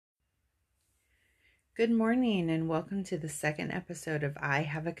Good morning, and welcome to the second episode of I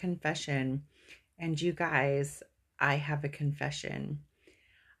Have a Confession. And you guys, I have a confession.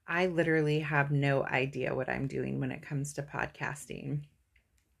 I literally have no idea what I'm doing when it comes to podcasting.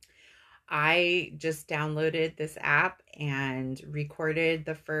 I just downloaded this app and recorded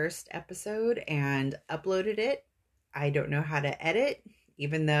the first episode and uploaded it. I don't know how to edit,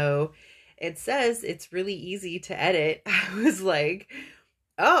 even though it says it's really easy to edit. I was like,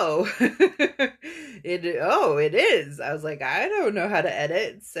 oh, it is. I was like, I don't know how to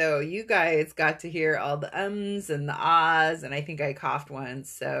edit. So you guys got to hear all the ums and the ahs, and I think I coughed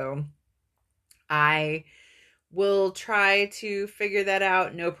once. So I will try to figure that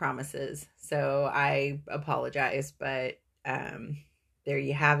out. No promises. So I apologize, but there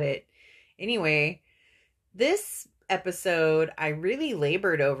you have it. Anyway, this episode I really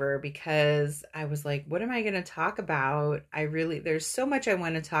labored over because I was like, what am I going to talk about? There's so much I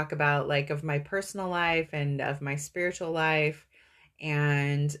want to talk about, like of my personal life and of my spiritual life.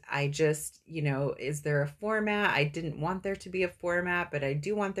 And I just, is there a format? I didn't want there to be a format, but I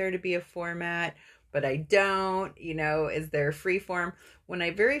do want there to be a format, but I don't, is there a free form? When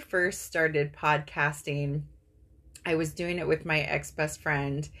I very first started podcasting, I was doing it with my ex best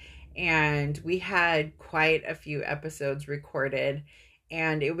friend, and we had quite a few episodes recorded,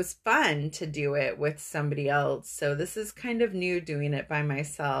 and it was fun to do it with somebody else. So this is kind of new, doing it by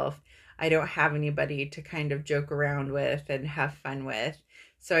myself. I don't have anybody to kind of joke around with and have fun with.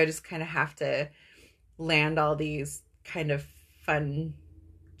 So I just kind of have to land all these kind of fun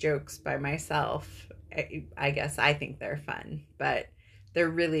jokes by myself. I guess I think they're fun, but they're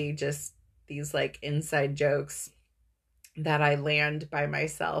really just these like inside jokes that I land by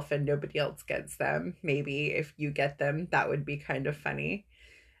myself and nobody else gets them. Maybe if you get them, that would be kind of funny.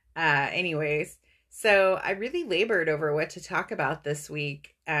 Anyways, so I really labored over what to talk about this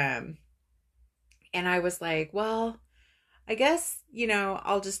week. And I was like, well, I guess,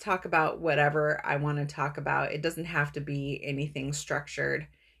 I'll just talk about whatever I want to talk about. It doesn't have to be anything structured,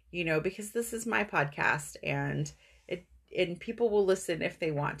 because this is my podcast, and people will listen if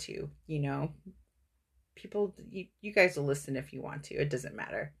they want to, people, you guys will listen if you want to. It doesn't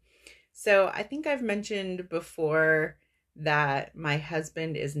matter. So I think I've mentioned before that my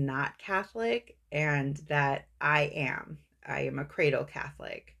husband is not Catholic and that I am. I am a cradle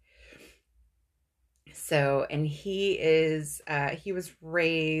Catholic. So, and he was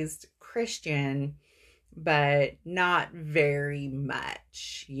raised Christian, but not very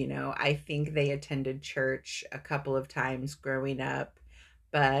much. I think they attended church a couple of times growing up,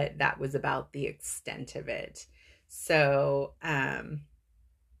 but that was about the extent of it. So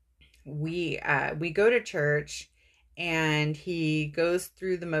we go to church, and he goes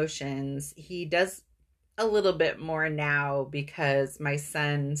through the motions. He does a little bit more now because my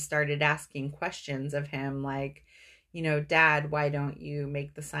son started asking questions of him, like, Dad, why don't you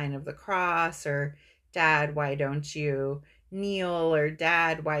make the sign of the cross? Or Dad, why don't you kneel? Or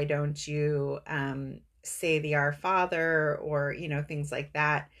Dad, why don't you say the Our Father? Or things like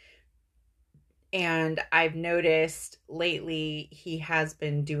that. And I've noticed lately he has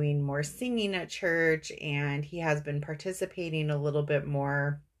been doing more singing at church, and he has been participating a little bit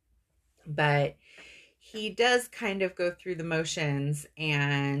more. But he does kind of go through the motions,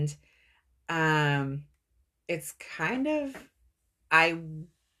 and it's kind of, I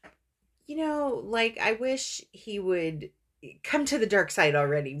like, I wish he would come to the dark side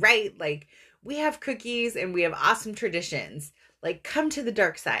already, right? Like, we have cookies and we have awesome traditions. Like, come to the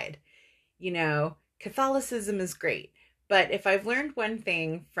dark side. Catholicism is great. But if I've learned one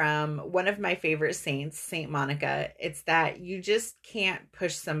thing from one of my favorite saints, Saint Monica, it's that you just can't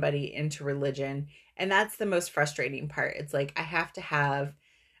push somebody into religion. And that's the most frustrating part. It's like, I have to have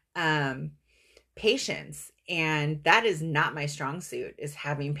um, patience. And that is not my strong suit, is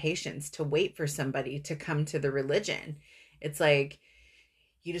having patience to wait for somebody to come to the religion. It's like,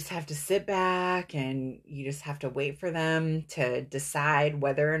 you just have to sit back and you just have to wait for them to decide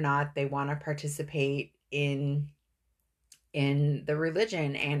whether or not they want to participate in the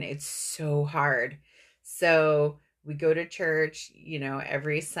religion, and it's so hard. So we go to church,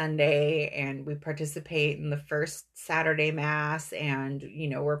 every Sunday, and we participate in the first Saturday mass, and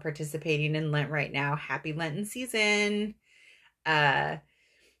we're participating in Lent right now. Happy Lenten season. Uh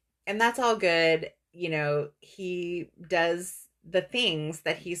and that's all good. He does the things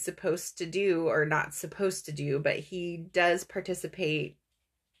that he's supposed to do, or not supposed to do, but he does participate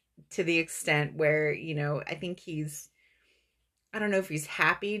to the extent where, I think I don't know if he's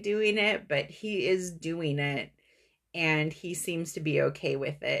happy doing it, but he is doing it, and he seems to be okay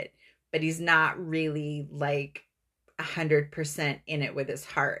with it. But he's not really like 100% in it with his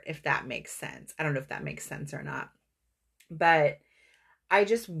heart, if that makes sense. I don't know if that makes sense or not, but I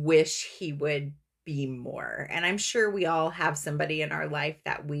just wish he would be more. And I'm sure we all have somebody in our life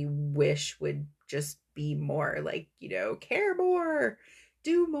that we wish would just be more, like, care more,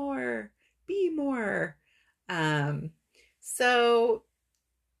 do more, be more. So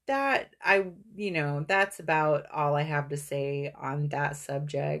that's about all I have to say on that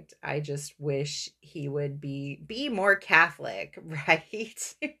subject. I just wish he would be more Catholic,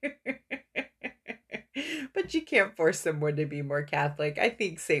 right? But you can't force someone to be more Catholic. I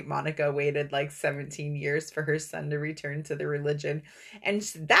think Saint Monica waited like 17 years for her son to return to the religion, and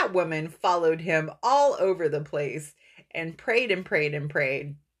that woman followed him all over the place and prayed and prayed and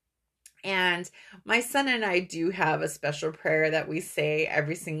prayed. And my son and I do have a special prayer that we say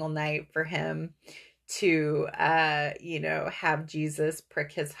every single night for him to, have Jesus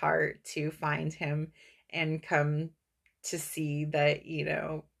prick his heart to find him and come to see that,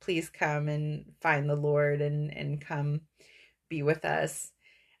 please come and find the Lord and come be with us.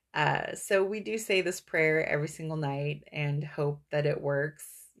 So we do say this prayer every single night and hope that it works,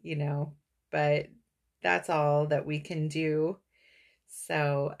 but that's all that we can do.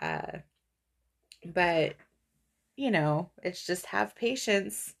 So, but it's just have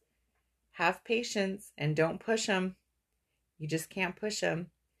patience and don't push them. You just can't push them.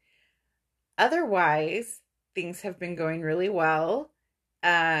 Otherwise, things have been going really well.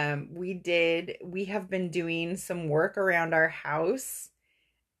 We have been doing some work around our house.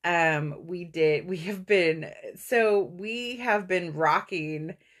 We have been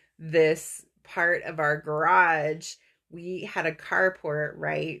rocking this part of our garage. We had a carport,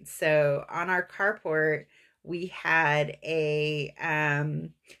 right? So on our carport, we had a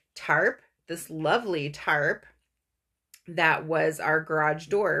tarp, this lovely tarp that was our garage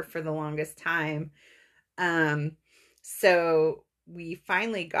door for the longest time. So we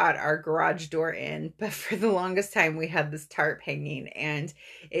finally got our garage door in, but for the longest time we had this tarp hanging, and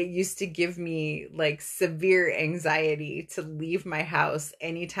it used to give me like severe anxiety to leave my house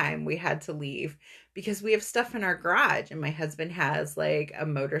anytime we had to leave, because we have stuff in our garage, and my husband has like a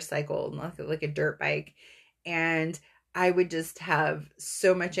motorcycle, like a dirt bike, and I would just have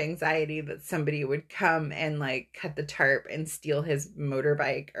so much anxiety that somebody would come and like cut the tarp and steal his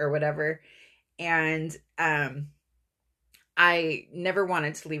motorbike or whatever. And I never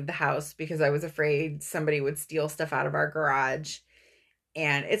wanted to leave the house because I was afraid somebody would steal stuff out of our garage.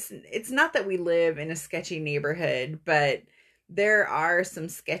 And it's not that we live in a sketchy neighborhood, but there are some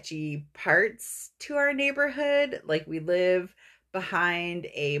sketchy parts to our neighborhood. Like, we live behind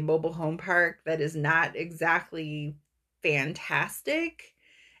a mobile home park that is not exactly fantastic.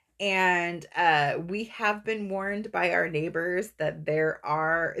 And we have been warned by our neighbors that there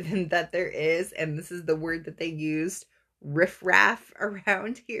is, and this is the word that they used, riffraff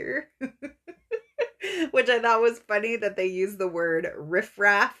around here. Which I thought was funny that they used the word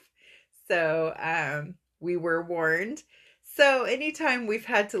riffraff. So we were warned. So anytime we've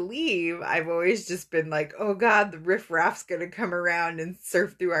had to leave, I've always just been like, oh God, the riffraff's gonna come around and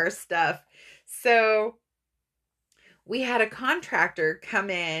surf through our stuff. So we had a contractor come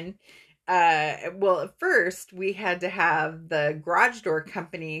in. Well, at first we had to have the garage door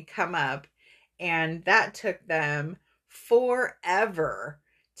company come up, and that took them forever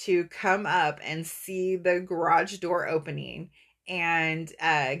to come up and see the garage door opening and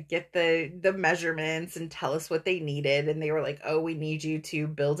get the measurements and tell us what they needed. And they were like, oh, we need you to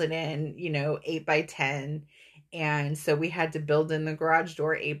build it in 8x10. And so we had to build in the garage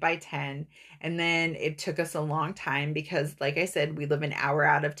door 8x10. And then it took us a long time because, like I said, we live an hour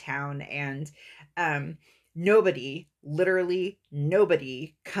out of town, and literally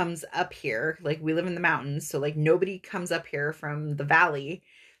nobody comes up here. Like, we live in the mountains, so like nobody comes up here from the valley.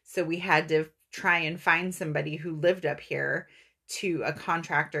 So we had to try and find somebody who lived up here, a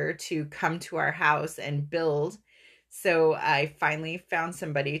contractor, to come to our house and build. So I finally found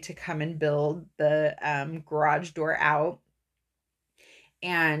somebody to come and build the garage door out.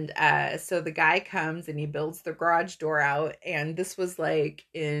 And so the guy comes and he builds the garage door out. And this was like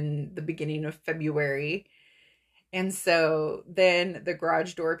in the beginning of February. And so then the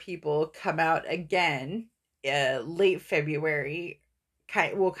garage door people come out again, late February,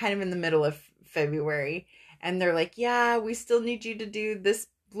 kind of in the middle of February. And they're like, yeah, we still need you to do this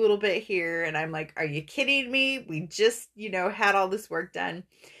little bit here. And I'm like, are you kidding me? We just, had all this work done.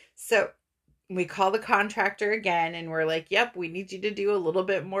 So we call the contractor again, and we're like, yep, we need you to do a little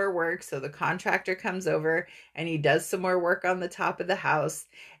bit more work. So the contractor comes over and he does some more work on the top of the house.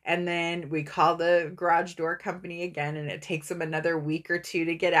 And then we call the garage door company again, and it takes them another week or two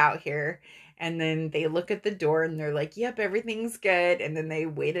to get out here. And then they look at the door and they're like, yep, everything's good. And then they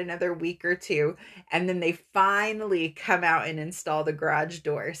wait another week or two. And then they finally come out and install the garage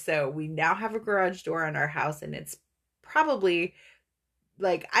door. So we now have a garage door on our house, and it's probably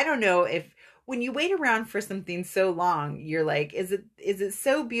like, I don't know if when you wait around for something so long, you're like, is it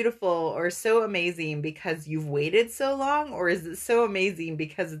so beautiful or so amazing because you've waited so long, or is it so amazing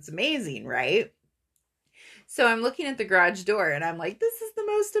because it's amazing, right? So I'm looking at the garage door and I'm like, this is the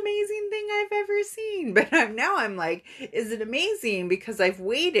most amazing thing I've ever seen. But I'm like, is it amazing because I've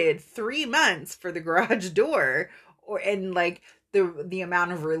waited 3 months for the garage door, and like the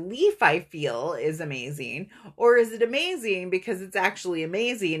amount of relief I feel is amazing, or is it amazing because it's actually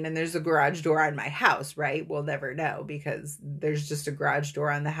amazing and there's a garage door on my house, right? We'll never know because there's just a garage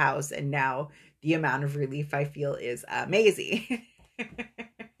door on the house, and now the amount of relief I feel is amazing.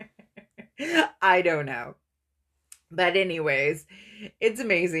 I don't know. But anyways, it's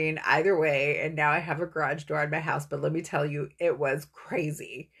amazing either way. And now I have a garage door in my house. But let me tell you, it was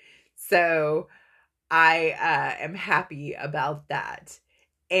crazy. So I am happy about that.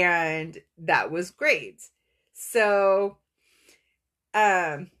 And that was great. So,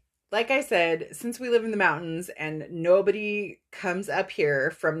 like I said, since we live in the mountains and nobody comes up here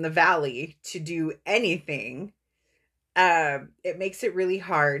from the valley to do anything, it makes it really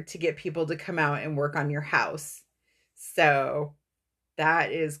hard to get people to come out and work on your house. So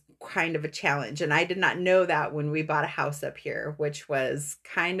that is kind of a challenge. And I did not know that when we bought a house up here, which was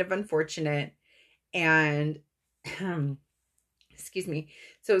kind of unfortunate. And excuse me.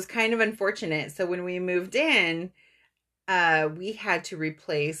 So it was kind of unfortunate. So when we moved in, we had to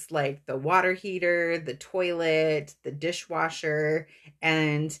replace like the water heater, the toilet, the dishwasher,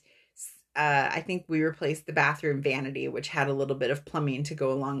 and I think we replaced the bathroom vanity, which had a little bit of plumbing to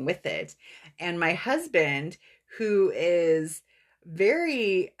go along with it. And my husband, who is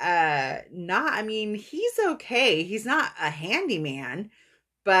very not, I mean, he's okay. He's not a handyman,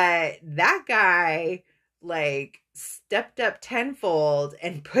 but that guy like stepped up tenfold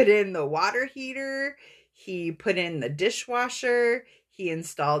and put in the water heater. He put in the dishwasher. He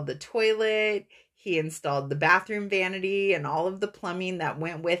installed the toilet. He installed the bathroom vanity and all of the plumbing that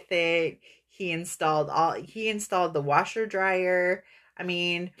went with it. He installed the washer dryer. I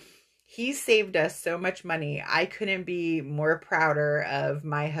mean, he saved us so much money. I couldn't be more prouder of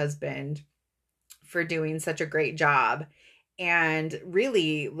my husband for doing such a great job. And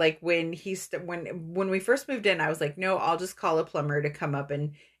really, like when we first moved in, I was like, no, I'll just call a plumber to come up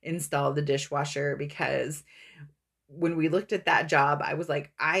and install the dishwasher, because when we looked at that job, I was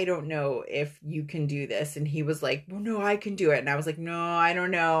like, I don't know if you can do this. And he was like, well, no, I can do it. And I was like, no, I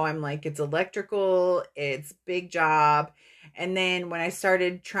don't know. I'm like, it's electrical, it's big job. And then when I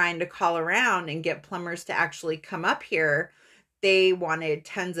started trying to call around and get plumbers to actually come up here, they wanted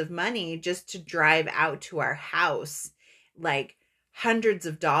tons of money just to drive out to our house, like hundreds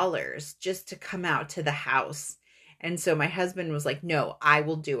of dollars just to come out to the house. And so my husband was like, no, I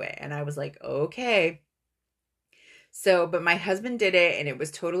will do it. And I was like, okay. So, but my husband did it and it was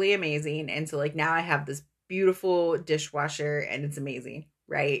totally amazing. And so like now I have this beautiful dishwasher and it's amazing,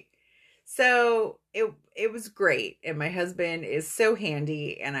 right? So it was great. And my husband is so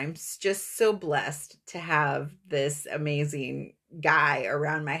handy, and I'm just so blessed to have this amazing guy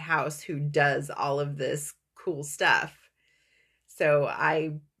around my house who does all of this cool stuff. So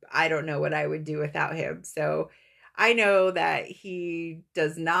I don't know what I would do without him. So I know that he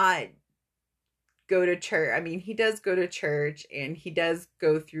does not go to church. I mean, he does go to church and he does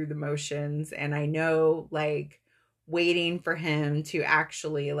go through the motions. And I know like waiting for him to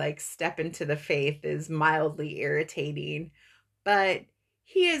actually like step into the faith is mildly irritating, but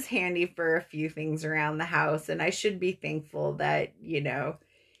he is handy for a few things around the house. And I should be thankful that,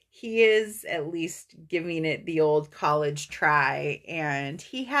 he is at least giving it the old college try. And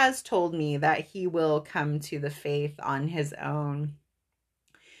he has told me that he will come to the faith on his own.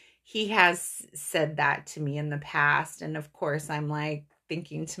 He has said that to me in the past. And of course, I'm like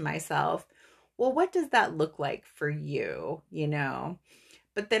thinking to myself, well, what does that look like for you?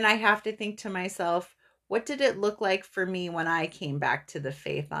 But then I have to think to myself, what did it look like for me when I came back to the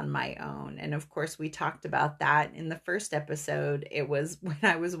faith on my own? And of course, we talked about that in the first episode. It was when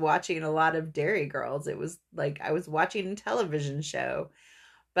I was watching a lot of Dairy Girls. It was like I was watching a television show.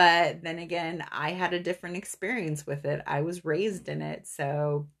 But then again, I had a different experience with it. I was raised in it.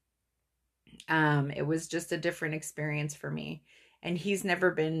 So it was just a different experience for me. And he's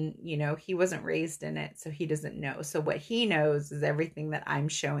never been, he wasn't raised in it, so he doesn't know. So what he knows is everything that I'm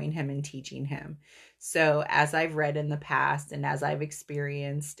showing him and teaching him. So as I've read in the past and as I've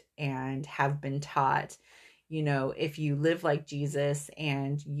experienced and have been taught, if you live like Jesus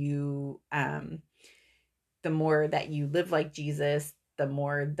and the more that you live like Jesus, I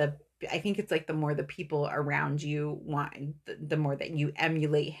think it's like the more the people around you want, the more that you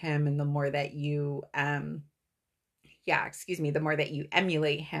emulate him, and the more that the more that you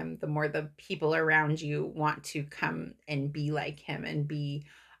emulate him, the more the people around you want to come and be like him and be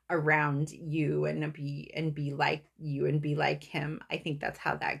around you and be like you and be like him. I think that's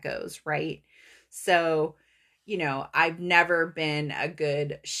how that goes, right? So, I've never been a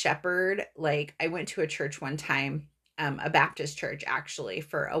good shepherd. Like, I went to a church one time, a Baptist church actually,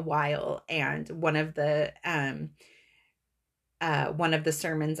 for a while, and one of the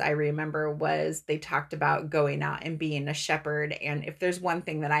sermons I remember was they talked about going out and being a shepherd. And if there's one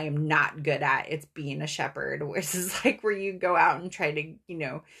thing that I am not good at, it's being a shepherd, which is like where you go out and try to,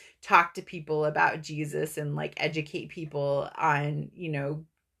 talk to people about Jesus and like educate people on,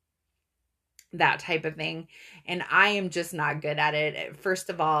 that type of thing. And I am just not good at it. First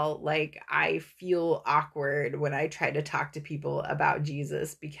of all, like, I feel awkward when I try to talk to people about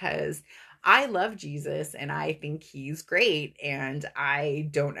Jesus, because I love Jesus and I think he's great, and I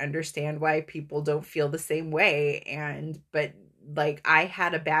don't understand why people don't feel the same way. But like, I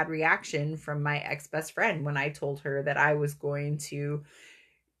had a bad reaction from my ex-best friend when I told her that I was going to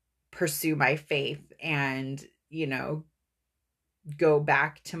pursue my faith and, go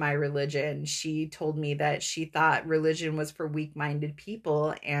back to my religion. She told me that she thought religion was for weak-minded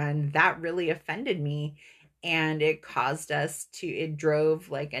people, and that really offended me. And it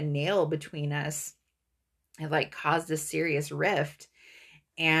drove like a nail between us. It like caused a serious rift.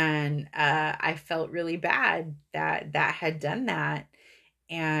 And I felt really bad that had done that.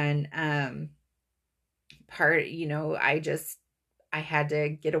 And I had to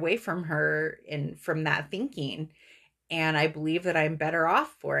get away from her and from that thinking. And I believe that I'm better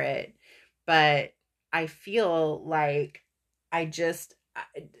off for it. But I feel like I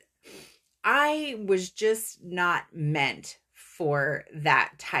was just not meant for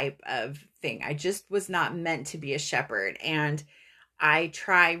that type of thing. I just was not meant to be a shepherd. And I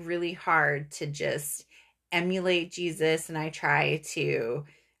try really hard to just emulate Jesus, and I try to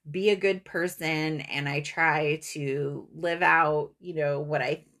be a good person, and I try to live out,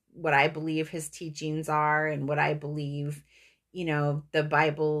 what I believe his teachings are and what I believe, the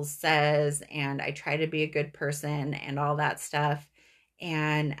Bible says, and I try to be a good person and all that stuff.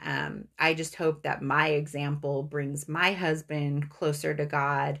 And I just hope that my example brings my husband closer to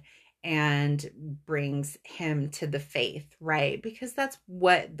God and brings him to the faith, right? Because that's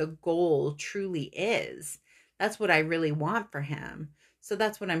what the goal truly is. That's what I really want for him. So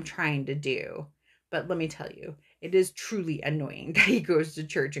that's what I'm trying to do. But let me tell you, it is truly annoying that he goes to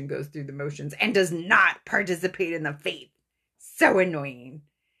church and goes through the motions and does not participate in the faith. So annoying.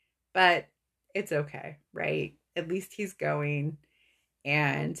 But it's okay, right? At least he's going.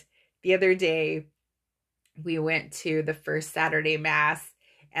 And the other day, we went to the first Saturday Mass,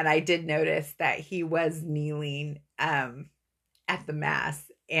 and I did notice that he was kneeling at the Mass.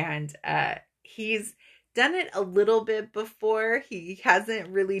 And he's done it a little bit before. He hasn't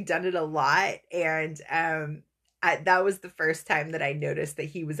really done it a lot. And that was the first time that I noticed that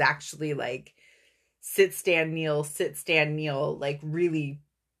he was actually like sit, stand, kneel, like really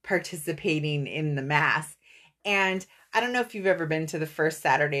participating in the Mass. And I don't know if you've ever been to the first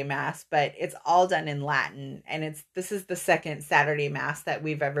Saturday Mass, but it's all done in Latin. And this is the second Saturday Mass that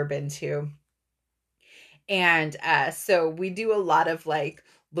we've ever been to. And so we do a lot of like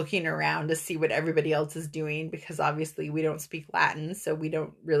looking around to see what everybody else is doing, because obviously we don't speak Latin, so we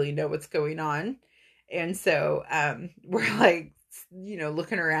don't really know what's going on. And so we're like,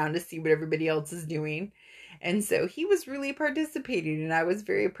 looking around to see what everybody else is doing. And so he was really participating, and I was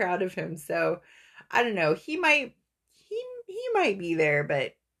very proud of him. So I don't know, he might be there,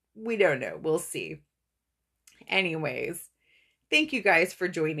 but we don't know. We'll see. Anyways, thank you guys for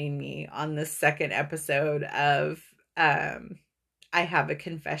joining me on the second episode of I Have a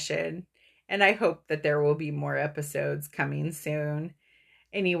Confession, and I hope that there will be more episodes coming soon.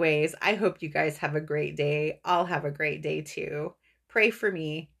 Anyways, I hope you guys have a great day. I'll have a great day too. Pray for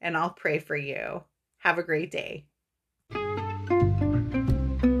me, and I'll pray for you. Have a great day.